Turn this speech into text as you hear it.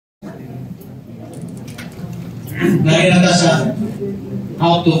Narita sa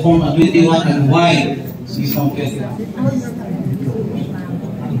how to form a 21 and why we form 21.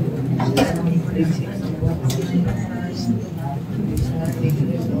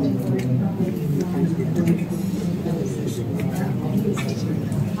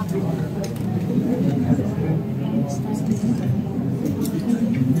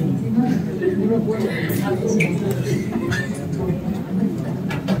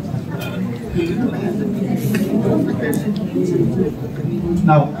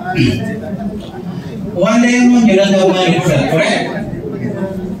 Now, one diamond, you don't have money for that, correct?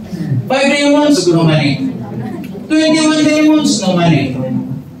 5 diamonds, no money. 21 diamonds, no money.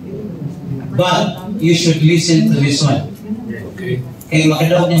 But you should listen to this one. Okay. Kaya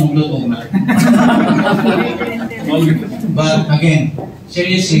makadaw niya maglutog na. But again,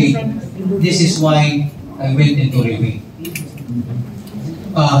 seriously, this is why I went into RIWAY.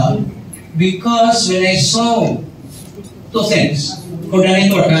 Because when I saw two things for the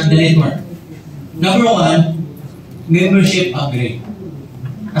network. Number one, membership upgrade.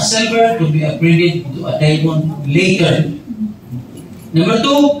 A silver could be upgraded to a diamond later. Number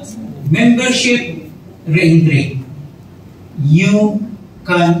two, membership re-entry. You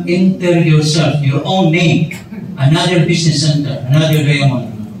can enter yourself, your own name, another business center, another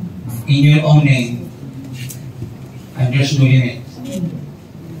diamond in your own name. And there's no limit.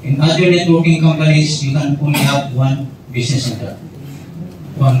 In other networking companies, you can only have one business center,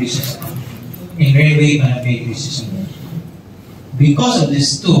 one business account. In RIWAY, you cannot make business center. Because of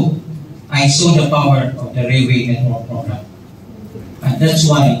this too, I saw the power of the RIWAY network program. And that's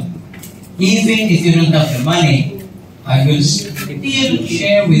why, even if you don't have the money, I will still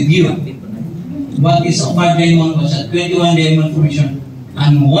share with you what is a 5 diamond, what's a 21 diamond formation,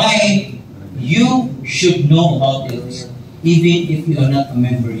 and why you should know about it, even if you are not a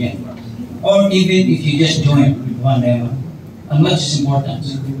member yet, or even if you just joined with 1 diamond. And what is important?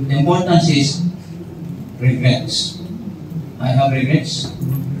 The importance is regrets. I have regrets.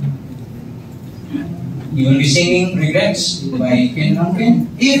 You will be singing Regrets by Ken Rankin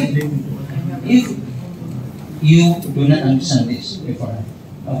if you do not understand this before.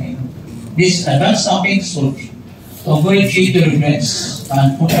 Okay. These advanced topics will avoid future regrets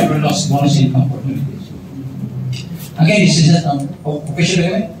and forever lost bonus income opportunities. Again, this is an official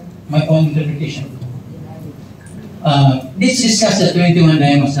document, my own interpretation. Let's discuss the 21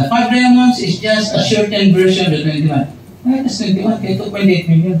 diamonds. The 5 diamonds is just a shortened version of the 21. That's 21, kaya 2.8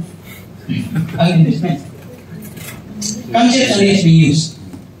 million. Ang investment. Concept and is being used.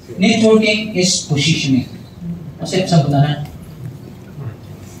 Networking is positioning. Concept sa butanan.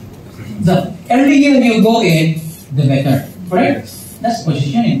 The earlier you go in, the better. Correct? That's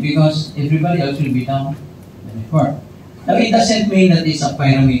positioning because everybody else will be down the network. Now, it doesn't mean that it's a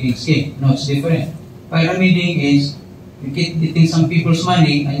pyramiding scheme. No, it's different. Pyramiding is you keep getting some people's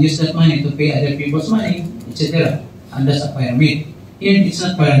money and use that money to pay other people's money, etc. And that's a pyramid. Here, it's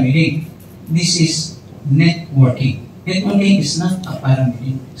not pyramiding. This is networking. Networking is not a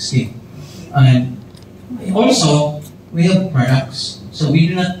pyramiding scheme. And also, we have products. So we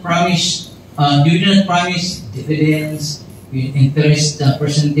do not promise dividends, interest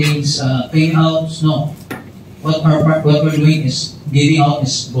percentage payouts. No. What we're doing is giving out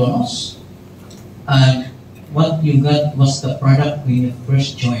is bonus. And what you got was the product when you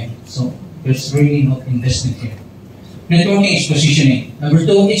first joined. So there's really no investment here. Networking is positioning. Number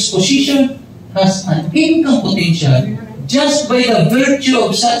 2, exposition has an income potential just by the virtue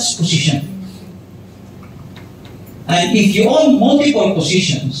of such position. And if you own multiple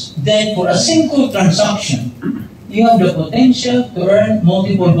positions, then for a single transaction, you have the potential to earn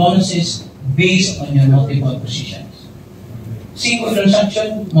multiple bonuses based on your multiple positions. Single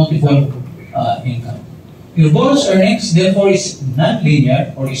transaction, multiple income. Your bonus earnings, therefore, is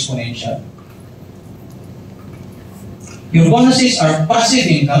non-linear or exponential. Your bonuses are passive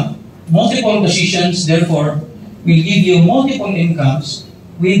income. Multiple positions, therefore, will give you multiple incomes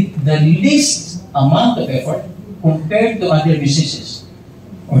with the least amount of effort compared to other businesses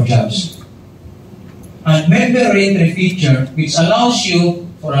or jobs. And member re-entry feature, which allows you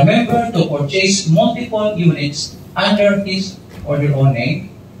for a member to purchase multiple units under his or their own name.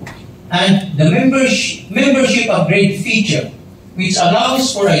 And the membership upgrade feature, which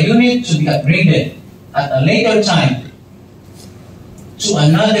allows for a unit to be upgraded at a later time to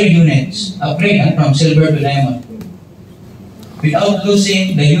another unit, upgrade from silver to diamond, without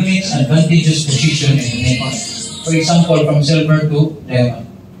losing the unit's advantageous position in the network. For example, from silver to diamond.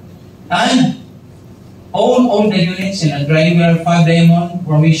 And own all the units in a triangular 5 diamond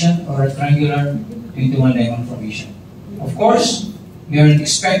formation or a triangular 21 diamond formation. Of course, you're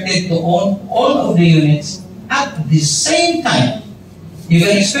expected to own all of the units at the same time. You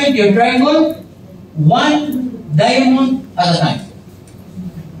can expect your triangle one diamond at a time.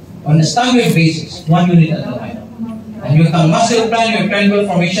 On a staggered basis, one unit at a time. And you can master plan your triangle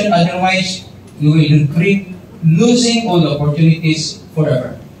formation, otherwise you will creep losing all the opportunities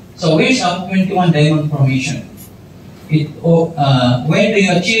forever. So here's a 21 diamond formation. When do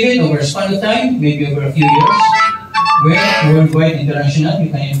you achieve it? Over a span of time, maybe over a few years. Where? Worldwide, international. You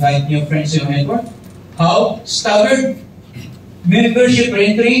can invite new friends to your network. How? Staggered. Membership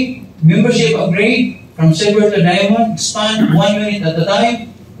entry, membership upgrade from silver to diamond, expand one unit at a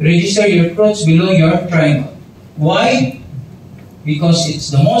time. Register your fruits below your triangle. Why? Because it's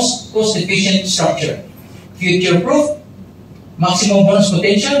the most cost-efficient structure. Future-proof, maximum bonus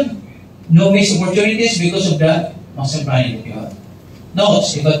potential, no missed opportunities because of the master planning that you have.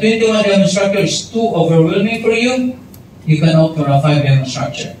 Notes, if a 21 diamond structure is too overwhelming for you, you can opt for a 5 diamond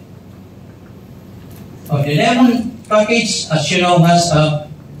structure. The diamond package, as you know, has a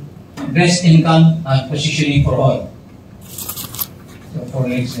best income and positioning for all. So 4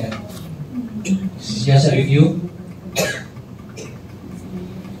 links there. This is just a review.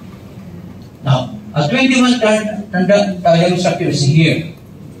 Now, a 21 diamond structure is here.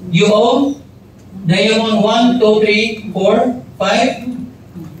 You own diamond 1, 2, 3, 4, 5,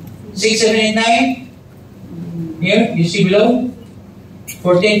 6, 7, 8, 9. Here, you see below.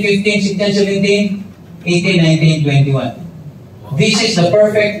 14, 15, 16, 17, 18, 19, 21. This is the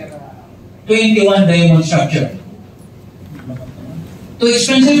perfect 21 diamond structure. Too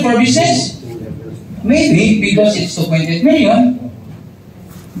expensive for business? Maybe, because it's 2.8 million.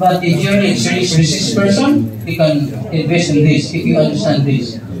 But if you're a serious business person, you can invest in this, if you understand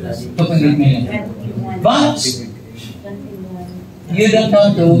this. 2.8 million. But you don't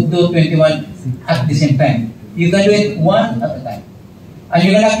have to do 21 at the same time. You can do it one at a time. And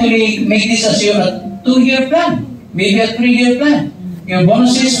you can actually make this as your 2-year plan, maybe a 3-year plan. Your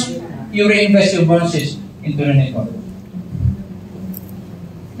bonuses, you reinvest your bonuses into the network.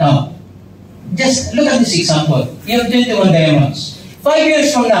 Now, just look at this example. You have 21 diamonds. 5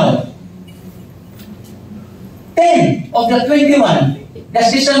 years from now, 10 of the 21,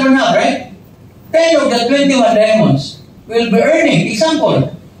 that's this number now, right? 10 of the 21 diamonds will be earning,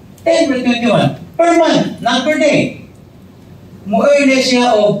 example, 10 per 21, per month, not per day. Mo-earn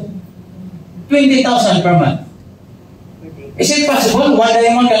siya of 20,000 per month. Is it possible one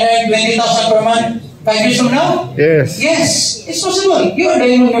diamond can earn 20,000 per month 5 years from now? Yes. Yes, it's possible. You are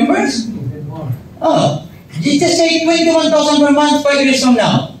diamond members. Oh, just say 21,000 per month 5 years from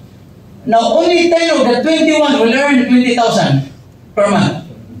now. Now, only 10 of the 21 will earn 20,000 per month.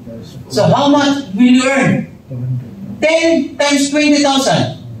 So how much will you earn? 10 times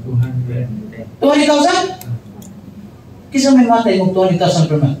 20,000. 20,000? Kisa may matay mo 20,000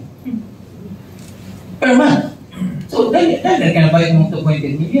 per month. Per month. So, dahil ka na bayad mo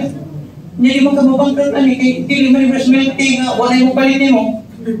 2.8 million. Hindi mo ka mabangkat, kay dili mo investment, nga, wala mo palitin mo.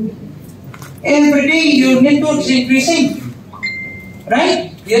 Every day, your network is increasing. Right?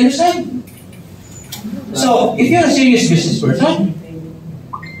 You understand? So, if you're a serious business person,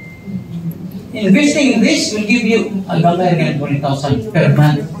 investing in this will give you a bagay ng 20,000 per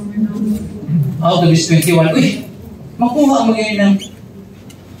month. Out of this 21, makuha mo ngayon ng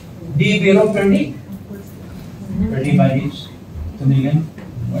DB per day. Per day values. 2 million.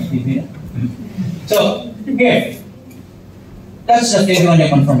 Or DB. So, here. That's the 21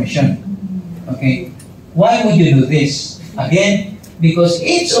 confirmation. Okay. Why would you do this? Again, because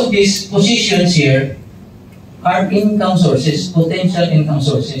each of these positions here are income sources, potential income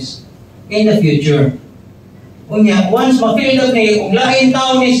sources in the future. Unya, once ma-fill up ni, kung lain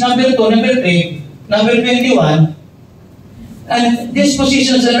taon is number 2, number 3, number 21, and these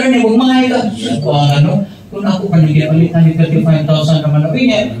positions are earning, kung mga kung ako pa nag-iapalitan ni 35,000 naman na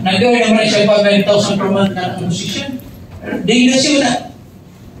niya, nag-earn naman siya 5,000 per month na ang position. They assume that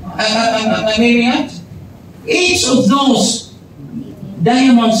I'm aiming at each of those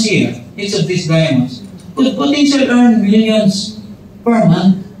diamonds here, each of these diamonds, could potentially earn millions per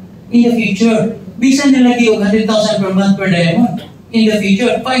month in the future. Bisa nilagay yung 100,000 per month per diamond in the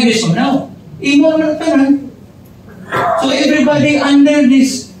future, 5 years from now. Imo naman tanan. So everybody under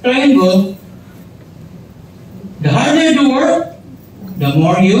this triangle, the harder you work, the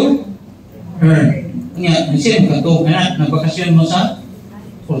more you earn. Nga, nasin mo kato, nagbakasyon mo sa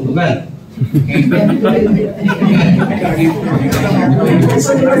Portugal.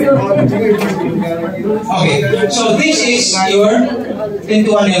 Okay, so this is your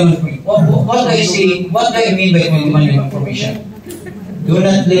 21 level point. What do I see? What do I mean by 21 level formation? Do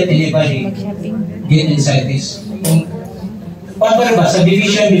not let anybody get inside this. Paano ba? Sa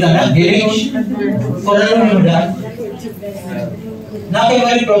division nila na? Direct? For ano nyo daan?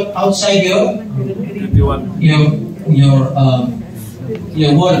 Nakaiwalay outside your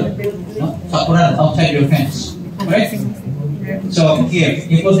wall. No? Sakuran, outside your fence. Right? So, here,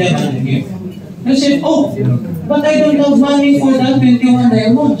 you put them under here. You say, oh, but I don't have money for that 21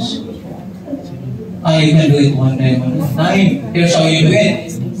 diamonds. You can do it 1 diamond at a time. Here's how you do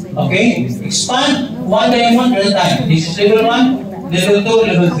it. Okay? Expand 1 diamond at a time. This is level 1, level 2,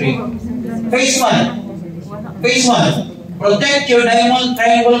 level 3. Phase 1. Phase 1. Protect your diamond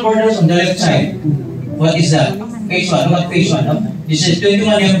triangle borders on the left side. What is that? Phase 1. Look at phase 1. No? This is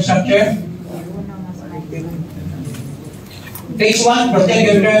 21 diamond structure. Phase 1. Protect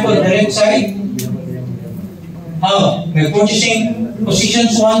your triangle on the left side. How? By purchasing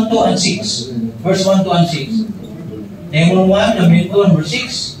positions 1, 2, and 6. Verse 1, 2, and 6. Diamond 1, number 2, number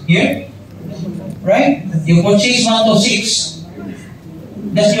 6. Here. Right? You purchase 1 to 6.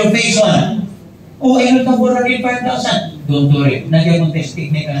 That's your phase 1. Oh, I don't have already 5,000. Don't worry. Nagyan mong test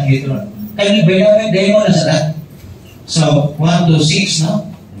technique na ito. Kaya diamond na sa lahat. So, 1 to 6, no?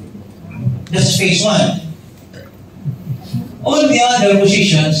 That's phase 1. All the other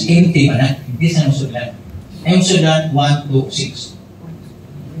positions, empty pa na. Hindi sa musulan. Ay musulan, 1 to 6.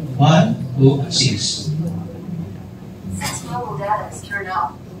 1, 2, and 6. Since mobile data is turned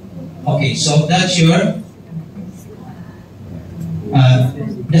off. Okay, so that's your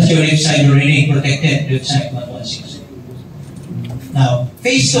left side already protected. Left side 1, 2, and 6. Now,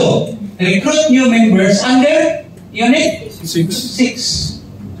 phase 2. Recruit new members under unit 6.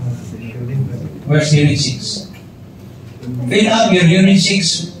 Where's unit 6? Fill up your unit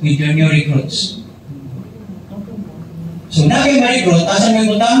 6 with your new recruits. So, na kayo ma-recruit, asan may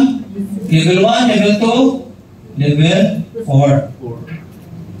butang? Level 1, level 2, level 4.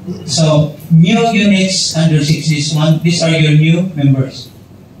 So, new units under 6 is 1. These are your new members.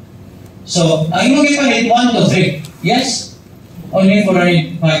 So, ang yung ipalit 1 to 3. Yes? Only for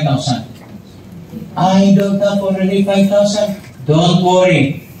 5,000. I don't have already 5,000. Don't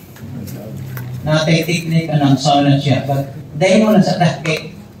worry. Technique ka ng sauna siya. But, dahil mo na sa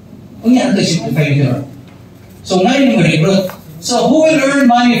tahke. Kung yan ito simplify your. So, ngayon yung recruit. So, who will earn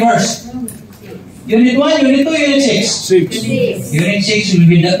money first? Unit 1, Unit 2, Unit 6? 6. Unit 6 will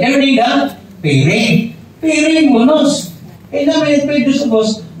be earning the pay bonus. Naman yung pay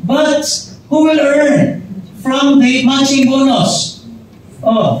bonus. But, who will earn from the matching bonus?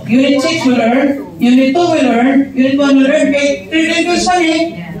 Oh, Unit 6 will earn, Unit 2 will earn, Unit 1 will earn, okay? 3 levels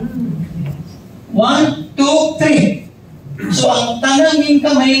money. 1, 2, 3. So, ang tanang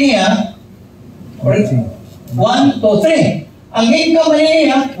kamay niya, 1, 2, 3. Ang income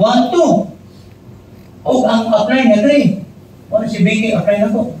niya, 1, 2. O, ang apply na 3. Ano si Vicky, apply na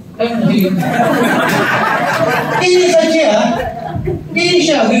po. Hindi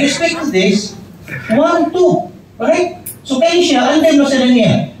siya, with respect to this, 1, 2. Right? So, kaya siya, andun mo sa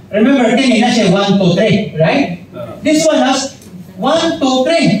niya. Remember, na siya 1, 2, 3. Right? This one has 1, 2,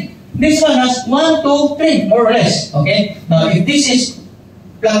 3. This one has 1, 2, 3. More or less. Okay? Now, if this is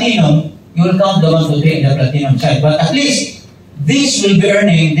platinum, you will count the 1, 2, 3 in the platinum side. But at least, this will be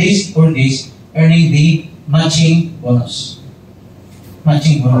earning this or this, earning the matching bonus.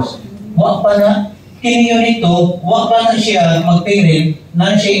 Matching bonus. Wa pa na, kini unit to, wa pa na siya mag-payroll,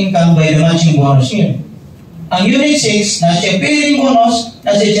 na siya income by the matching bonus here. Ang unit 6, na siya payroll bonus,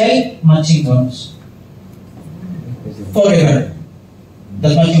 na siya matching bonus. Forever.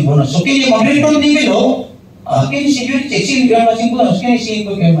 That matching bonus. So, kini mag-recruit din below, kini si unit 6, sino yung matching bonus, kini si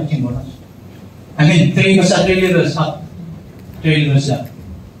yung matching bonus. I mean, 3 levels up. 3 levels up.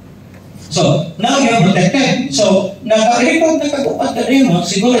 So, now you're protected. So, naka-report na kagupat na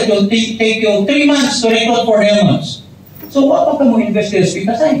diamonds, siguro it will take you 3 months to report 4 diamonds. So, what pa mo invest sa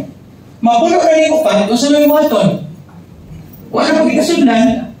pitasay? Mapuno na rin ko pa, kung saan yung waton? Wala mo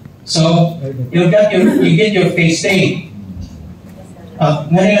kikasundan. So, you get your phase stay.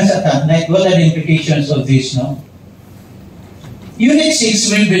 Ngayon na sa night, what are the implications of this, no? Unit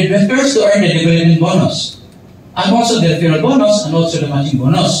 6 will be the first to earn the development bonus. And also the referral bonus and also the matching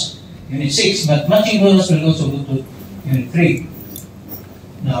bonus. Unit 6, but matching bonus will also go to Unit 3.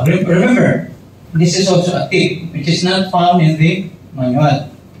 Now, remember, this is also a tip, which is not found in the manual.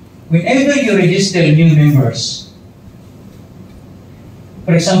 Whenever you register new members,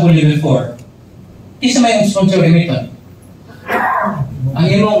 for example, level 4, isa may sponsor limited. Ang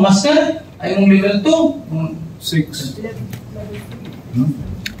imong master, ay imong level 2, 6.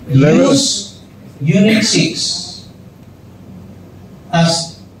 Use Unit 6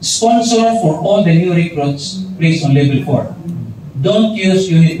 as sponsor for all the new recruits placed on level 4. Don't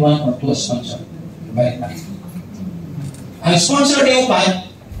use Unit 1 or 2 as sponsor. Balik na. Ang sponsor ni upat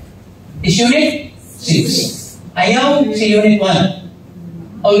is Unit 6. Ayaw si Unit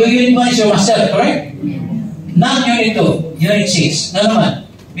 1. Although Unit 1 is your master, correct? Not Unit 2, Unit 6. No naman.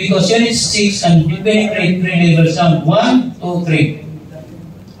 Because Unit 6 can penetrate 3 levels down. 1, 2,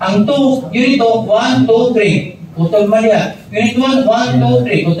 3. Ang 2, Unit 2, 1, 2, 3. Putol man yan. Unit 1, 1, 2,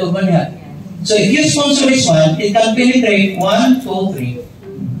 3. Putol man yan. So if you sponsor this one, it can penetrate 1, 2, 3.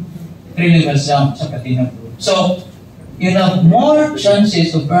 3 levels down sa platinum. So, you have more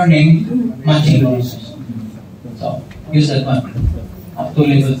chances of earning matching bonuses. So, use that one. Up to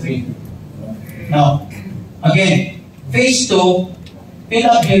level 3. Now, again, phase 2, fill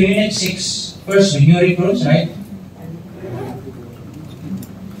up your Unit 6 first with new recruits, right?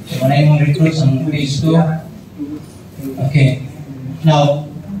 So, manay mong recruits ang phase 2. Okay. Now,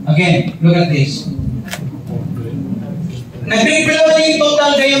 again, look at this. Nag-refill na yung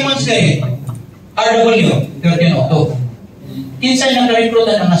total diamonds kayo. RW, 1302. Kinsa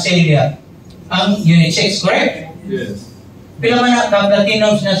nag-recruitan ang Aselia? Ang Unit 6, correct? Yes. Pila man na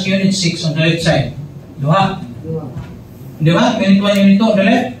platinums na Unit 6 on the left side? Duha. Di ba? Unit 1, Unit 2 on the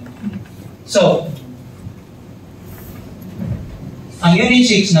left. So, ang Unit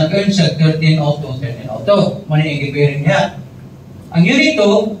 6 nag-earn sa 1302, 1302. Muna yung i-pairing niya. Ang Unit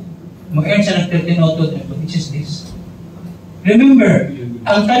 2, mag-earn sa 1302, which is this. Remember,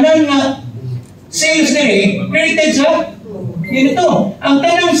 ang tanan nga sales nila, credited sa Unit 2. Ang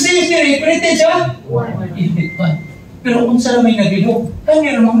tanang sales nila, credited sa Unit 1. Pero kung saan may naglihok,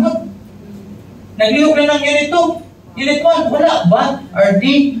 kanya naman nga. Naglihok na ng Unit 2. Unit 1, wala. But are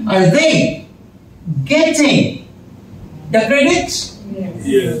they getting the credits?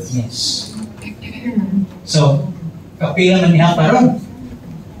 Yes. Yes. So, kapila man niya paron.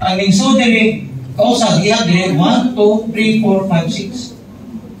 Ang lingso din kausap niya din 1, 2, 3, 4, 5, 6.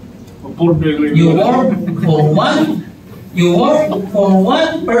 You work for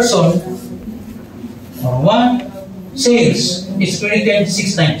one person or one sales is credited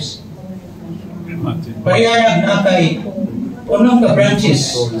 6 times. Parihanag na kay unang ka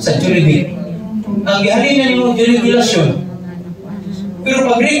branches sa Jollibee. Ang gihalin na nimo Jollibee relasyon. Pero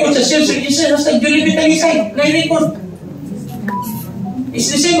pag-record sa sales register sa Jollibee talisay, na-record. It's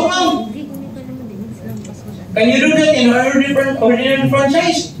the same amount. Can you do that in ordinary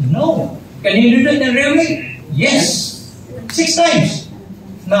franchise? No. Can you do that in RIWAY? Yes. 6 times.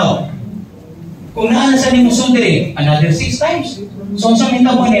 Now, kung naan sa nimo sundiri, another 6 times. So, sa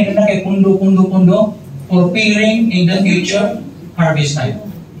minta mo nito na kay pundo for pairing in the future harvest time.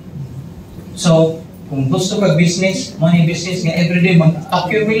 So, kung gusto ka business, money business, nga everyday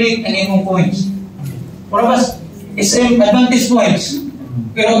mag-accumulate ang imong points. For us, SM advantage points.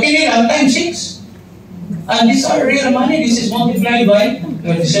 Pero kini ang time 6. And these are real money. This is multiplied by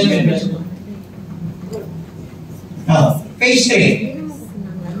 37%. Now, phase 3.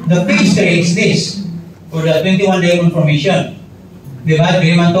 The phase 3 is this. For the 21 diamond formation. Diba?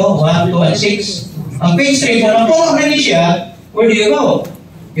 3 man to, 1, 2, and 6. Ang phase 3, kung napuno na siya, where do you go?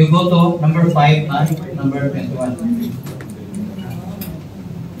 You go to number 5 and number 21.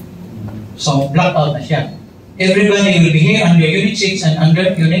 So, block out na siya. Everybody will be here under Unit 6 and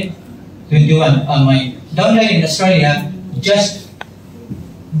under Unit 21. My downline in Australia just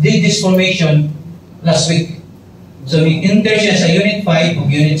did this formation last week. So, enter siya sa Unit 5 of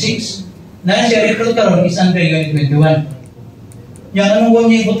Unit 6. Na siya recruit karon is under Unit 21. Yan, anong gawin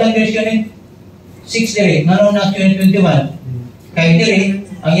niya ibutang din Unit 6 dire? Nanong na Unit 21? Kaya dire,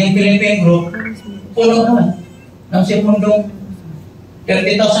 ang yung Philippine group, puno naman. Nang siya pundong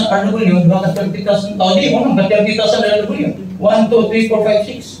 30,000 RW, baka 30,000 tao. Di, mo nang 30,000 RW. 1, 2, 3, 4, 5,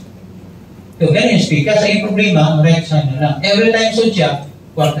 6. So, ganyan yung speaker. Sa yung problema, ang right side na lang. Every time so siya,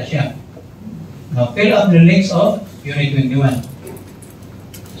 kwarta siya. Now, fill up the links of Unit 21.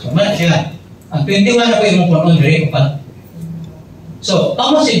 So, man siya. Ang 21 na po yung puno, dire ko pa. So,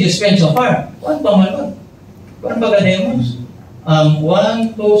 how much did you spend so far? 1 pa man. 1 pa ka-demos. 1,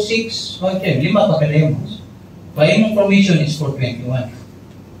 2, 6, 5, 5 pa ka-demos. Pa yung commission is for 21.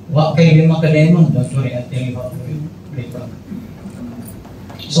 Wak kayo 5 ka-demos. Don't worry, I'll tell you how to break up.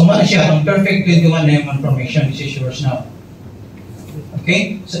 So, man siya. Ang perfect 21 diamond formation. This is yours now.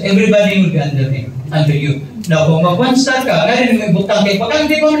 Okay? So, everybody will be under you. Now, kung mag-1 star ka, ganyan may butang kayo. Pagka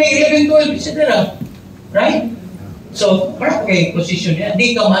hindi pa man 11, 12, etc. Right? So, para kay position niya,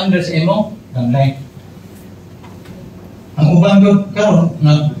 di ka ma-under sa imo downline. Ang ubang doon, karon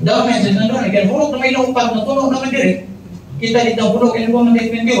na downline sa downline, kaya hulog na may lumpat na puno naman diri. Kita dito ang puno, kaya naman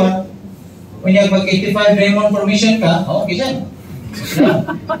may 21. Kung yung pag-85 diamond formation ka, okay dyan.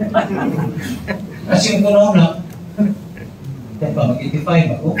 Kasi yung puno na. Kaya pa,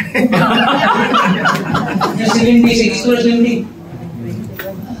 mag-85 ako. Just 70, 60, 70.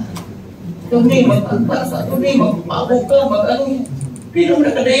 Tunay, magpapabog ka, mag-ano. Pero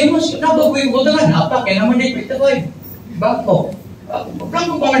nakadayamos, nabagoy ko na napak, kaya naman dito 85. Bako.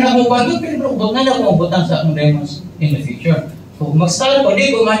 Bako pa nga nabagoy, pero bot na ako mabutan sa akong dayamos in the future. So, mag-start ko, di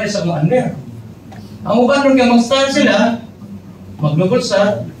ko man sa akong under. Ang uban rin ka mag-start sila, mag-global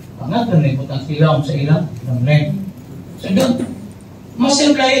start, pangat na ibutang sila sa ilang online. So, doon, mas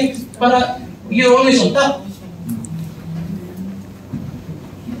simple para you're always on top.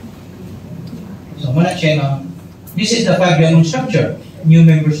 So, muna siya, this is the 5-diamond structure. New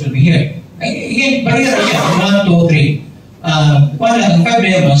members will be here. Again, barrier siya, 1, 2, 3. Ang 5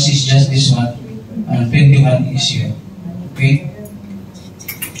 diamonds is just this one, and 21 is here. Okay?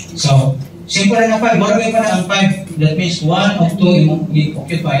 So, simple na 5, marami pa na ang 5. That means 1 of 2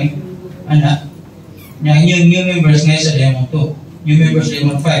 i-occupy, yung new members ngayon sa diamond 2. New members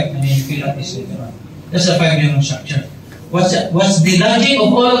diamond 5, and then you fill out this later on. That's the 5-diamond structure. What's the logic of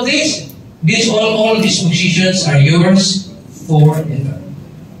all of this? All these positions are yours forever.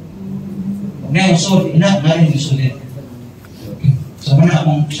 Now, so, narin usulit. Okay. So, mana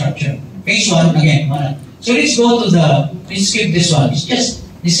akong structure. Phase 1, again, mana. So, let's skip this one. It's just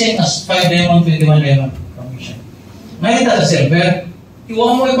the same as 5 diamond, 21 diamond formation. Ngayon sa server,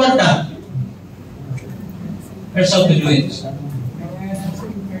 iwan mo yung kwarta. Here's how to do it.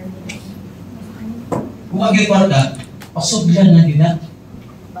 Huwag yung kwarta, pasublan na din na.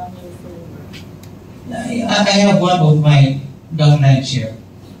 I have one of my downlines here.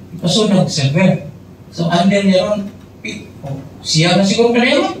 Pasunod server. So, under meron, siya na siguro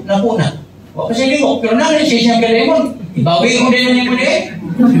kalemon, napuna. Huwag pa siya limok, pero namin siya siyang kalemon. Ibawi mo din na niyo din.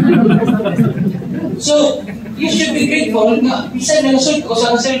 So, you should be grateful nga, isa na nasunod ko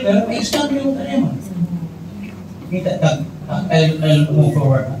sa server, may expand yung kalemon. Kita, I'll move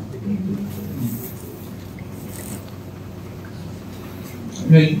forward.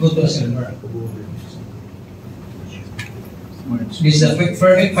 We'll go to a server. This is a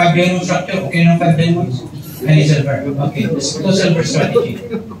perfect 5-diamond structure. Okay na 5 diamonds? And it's silver. Okay, this is 2 silver strategy.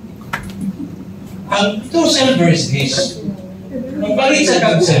 Ang 2 silver is this. Nung palit sa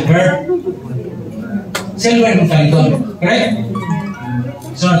kag-silver, silver yung kaliton. Correct?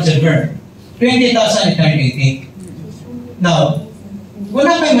 So, not silver. 20,000 880. Now,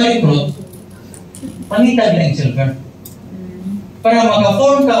 wala kayo ma-recruit, panitan na yung silver. Para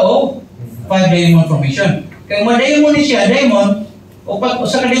maka-form ka o 5-diamond formation. Kaya ma-diamond siya, diamond, o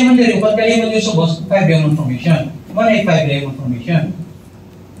sa ka-diamond din, upat ka-diamond din sa boss, 5-diamond formation. Kumana yung 5-diamond formation.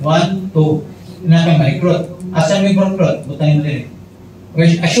 1, 2, na kayo ma-recruit. Asan may recruit? Butahin mo din.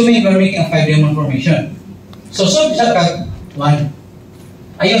 Okay, assuming we're making a 5-diamond formation. So, sa kag,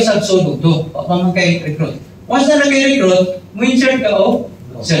 1. Ayaw sa sudog, 2. Papaman kayo recruit. Once na nag-recruit, mo insert ka o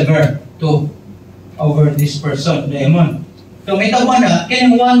silver, 2. Over this person, diamond. So, may tama na, kaya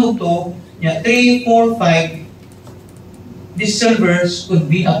 1 o 2, 3, 4, 5, these silvers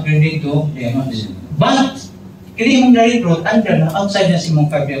could be upgraded to diamonds. But, kaya mong na-recruit, under na, outside na si mong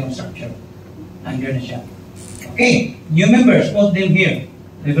 5-diamond structure. Under na siya. Okay, new members, put them here.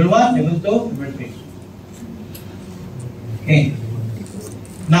 Level 1, level 2, level 3. Okay.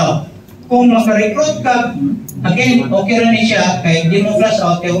 Now, kung maka-recruit ka, again, okay rin siya, kaya hindi mo flash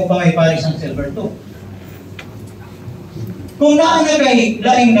out, kaya pa may paris ang silver 2. Kung naanagay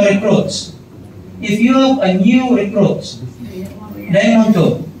laing na recruits, if you have a new recruits, diamond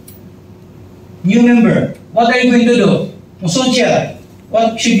 2, new member, what are you going to do? Musod siya,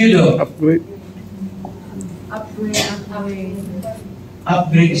 what should you do? Upgrade.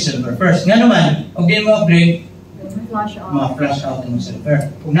 Upgrade is silver first. Nga naman, kung di mo upgrade, Flash out. ma-flash out ng silver.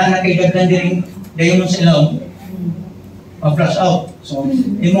 Kung nanakaigagan din diamond sa ilaw, ma-flash out. So,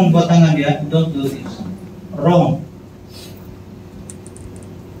 imong batangan diya, don't do this. Wrong.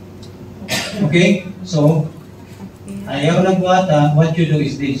 Okay? So, ayaw ng buhata, what you do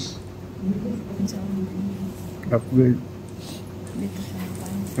is this. Upgrade.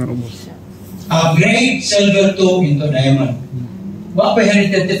 Upgrade silver 2 into diamond. Wala pa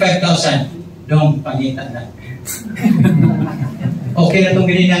 135,000. Dong, pangita na. Okay na itong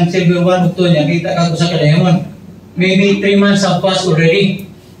bilhin ng silver 1 o 2 niya, kita ka ko sa diamond. Maybe 3 months have passed already.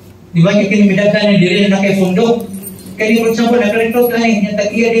 Di ba niya kinimidagan na diri na kay fundo? Kaya for example, nag-recruit ka niya,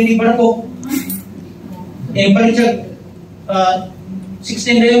 tag-iya din ni Barako. Palit siya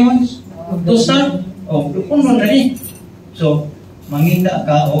 16 diamonds, 2 star, o, puno na rin. So, mangita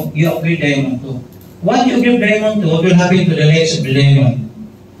ka, o, you upgrade diamond 2. What you upgrade diamond 2, what will happen to the legs of the diamond?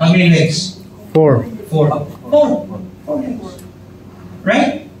 How many legs? 4. 4 legs.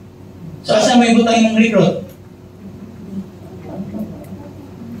 Right? So, asa may butang mong recruit?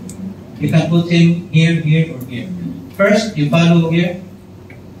 You can put him here, here, or here. First, you follow here.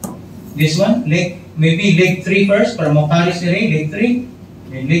 This one, maybe leg 3 first, para mapalis ni Ray, leg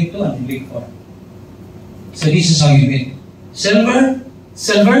 3, then leg 2, and leg 4. So this is how you do it. Silver,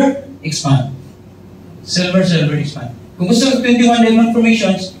 silver, expand. Silver, silver, expand. Kung gusto 21 diamond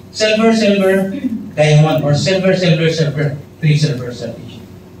formations, silver, silver, diamond, or silver, silver, silver, 3 silver strategy.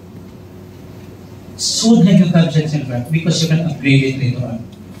 So like you capture silver, because you can upgrade it later on.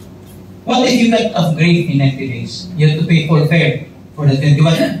 What if you can upgrade in 90 days? You have to pay full fare for the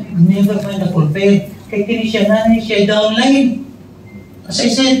 21. Never find a full fare. Kaya kini siya na, siya downline. As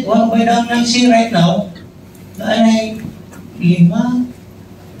I said, one of my downlines here right now, na ay 5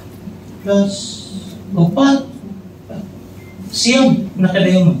 plus 4 siyam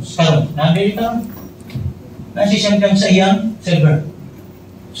nakadayon mo. Karon, nabili nasi siyam kang sa iyang silver.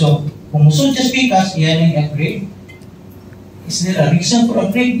 So, kung musod sa speakers, iyan ang upgrade. Is there a reason for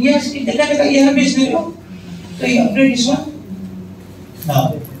upgrade? Yes, i-upgrade nyo. So, i-upgrade this one.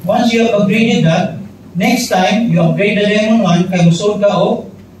 Now, once you have upgraded that, next time, you upgrade the Diamond 1, kay musod ka o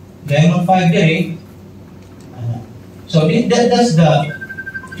Diamond 5 dire. So, that's the,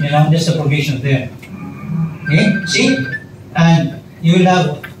 that's the provision there. Okay, see? And you will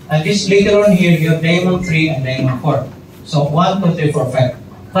have, at least later on here, you have Diamond 3 and Diamond 4. So, 1, 2, 3, 4, 5.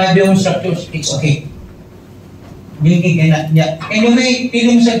 5 diamond structures, it's okay. Anyway,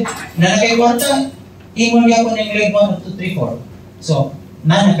 pili mo sa nanakay kwarta, imon niya ko ng leg 1, 2, 3, 4. So,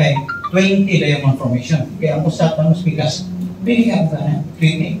 nanakay 20 diamond formation. Kaya ang usapan mo speakers, pili ka mo na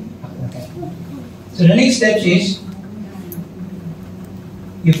 20. So, the next step is,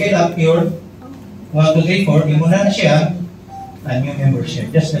 you fill up your 1, 2, 3, 4, imon na siya, and your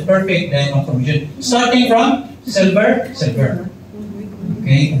membership. Just the perfect diamond formation. Starting from silver, silver.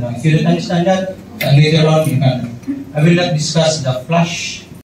 Okay, if you don't understand that, later on you can. I will not discuss the flash